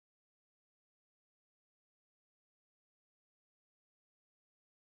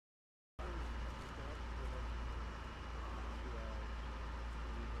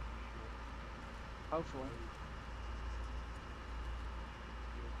Hopefully.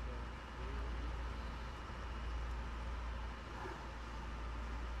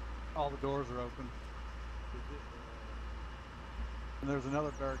 All the doors are open. And there's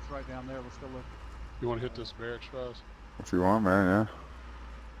another barracks right down there. Let's go look. You want to hit this barracks for us? If you want, man,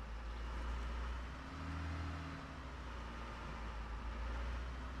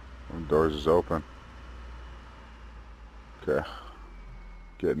 yeah. The doors is open. Okay.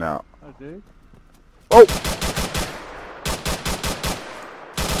 Getting out. Oh, dude. Oh!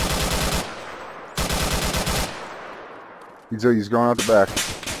 He's going out the back.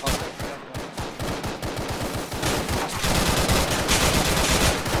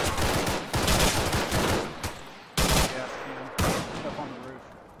 Up on the roof.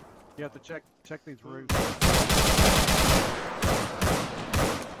 You have to check these roofs.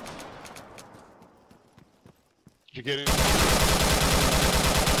 Did you get it?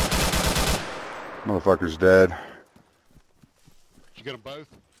 Motherfucker's dead. Did you get them both?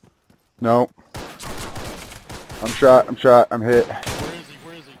 No. I'm shot, I'm hit. Where is he?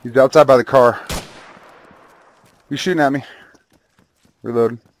 Where is he? He's outside by the car. He's shooting at me.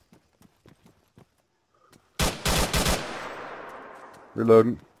 Reloading.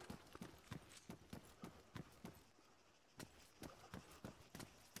 Reloading.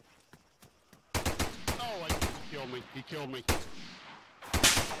 Oh, he killed me. He killed me.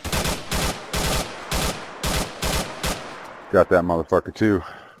 Got that motherfucker too.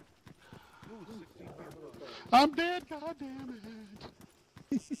 I'm dead, god damn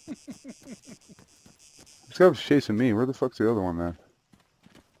it. This guy was chasing me. Where the fuck's the other one, man?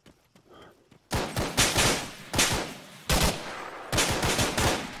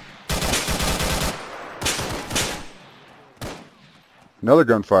 Another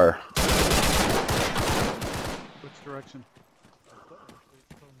gunfire. Which direction?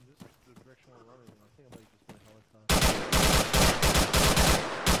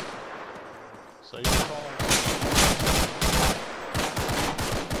 Save the call.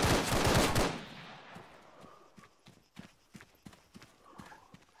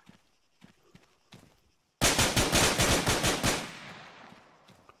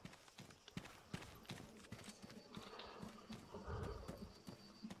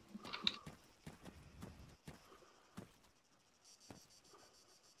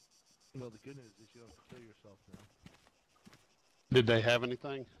 Well, the good news is you don't have to kill yourself now. Did they have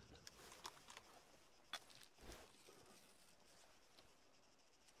anything?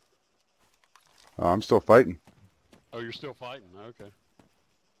 I'm still fighting. Oh, you're still fighting? Okay.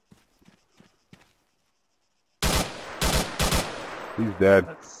 He's dead.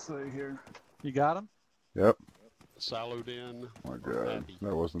 Let's see here. You got him? Yep. Siloed in. Oh my god. Happy.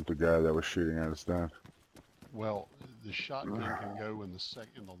 That wasn't the guy that was shooting at us then. Well, the shotgun can go in the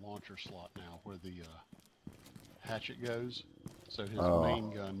launcher slot now, where the hatchet goes. So his main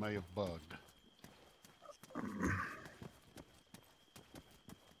gun may have bugged.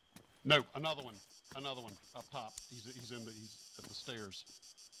 No, another one up top. He's at the stairs.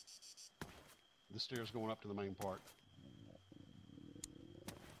 The stairs going up to the main part.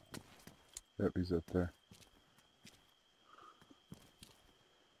 Yep, he's up there.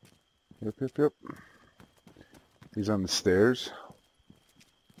 Yep. He's on the stairs.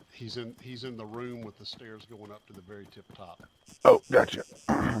 He's in the room with the stairs going up to the very tip top. Oh, gotcha.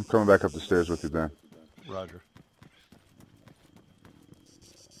 I'm coming back up the stairs with you then. Roger.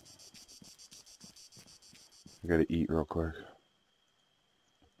 I gotta eat real quick.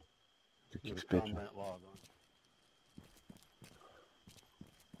 It Get keeps a bitching. combat log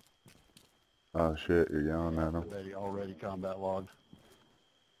on. Oh shit, you're yelling at him. Already combat logged.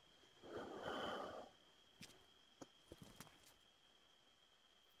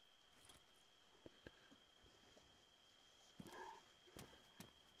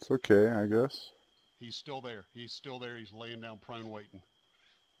 It's okay, I guess. He's still there. He's laying down prone waiting.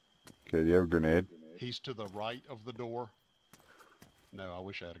 Okay, do you have a grenade? He's to the right of the door. No, I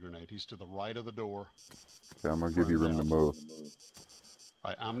wish I had a grenade. He's to the right of the door. Okay, I'm gonna give you room to move. All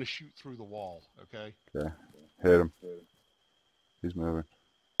right, I'm gonna shoot through the wall, okay? Okay, hit him. He's moving.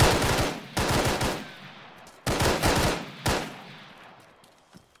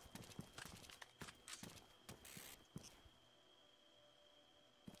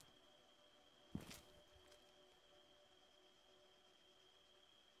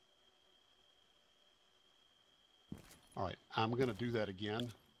 All right, I'm gonna do that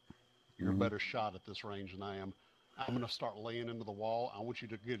again. You're a better shot at this range than I am. I'm gonna start laying into the wall. I want you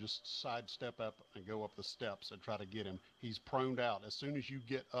to just sidestep up and go up the steps and try to get him. He's proned out. As soon as you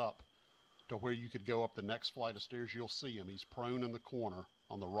get up to where you could go up the next flight of stairs, you'll see him. He's prone in the corner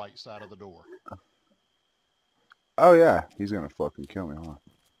on the right side of the door. Oh yeah, he's gonna fucking kill me, huh?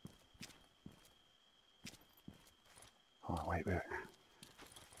 Oh wait.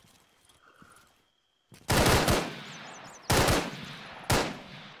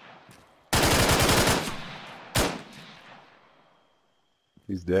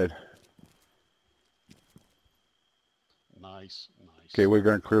 He's dead. Nice. Okay, we're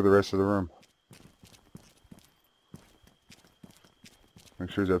gonna clear the rest of the room. Make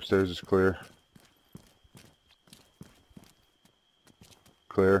sure his upstairs is clear.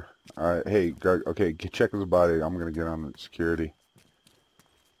 Clear. Alright, hey, guard, okay, check his body. I'm gonna get on the security.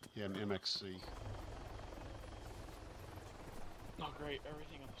 Yeah, an MXC. Oh great,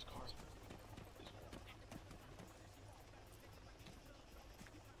 everything on this car is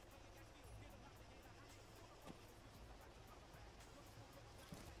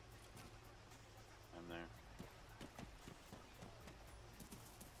I'm there.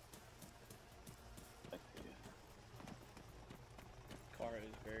 I see you. Car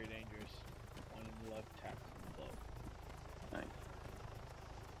is very dangerous. One in the left tap on the blow. Nice.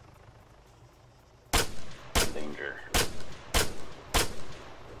 Danger.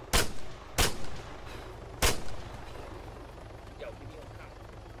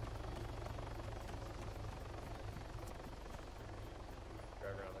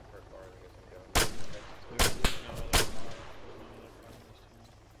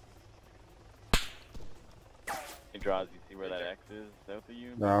 Hey, Draws, you see where that X is south of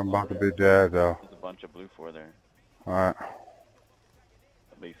you? No, I'm about to be dead though. There's a bunch of blue 4 there. Alright.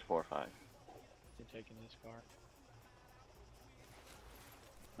 At least 4 or 5. You're taking this car.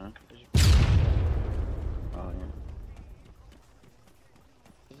 Huh? Oh, yeah.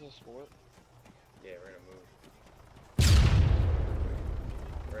 Is this a sport? Yeah, we're gonna move.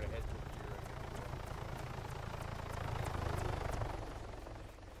 We're gonna head to the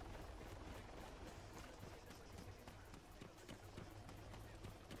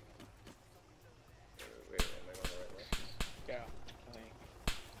Wait, am I going the right way? Yeah, I think.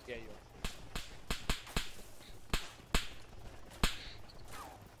 Yeah, you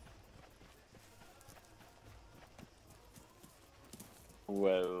are.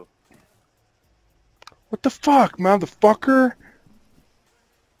 Whoa. What the fuck, motherfucker?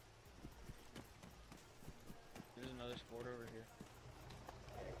 There's another sport over here.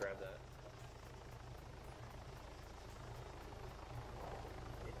 Yeah, grab that.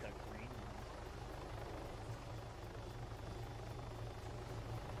 It's got green in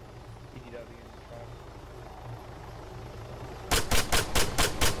it. EDW in the truck.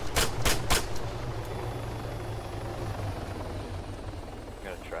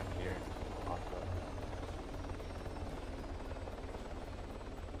 Got a truck here. Awesome.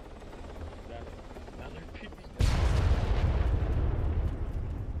 Another PB.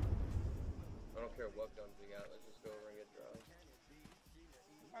 I don't care what guns we got, let's just go over and get drugs.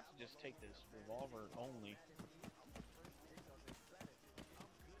 I have to just take this revolver only.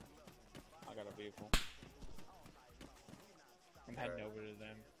 I got a vehicle. I'm heading Alright. over to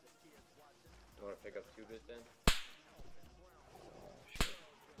them. You wanna pick up 2-bit then? Sure.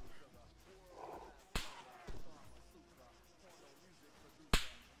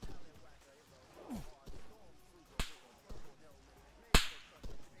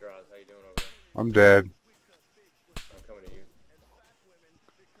 Draws, how you doing over there? I'm dead. I'm coming to you.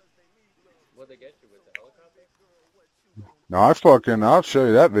 What'd they get you with the helicopter? No, I'll show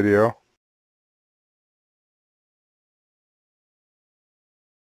you that video.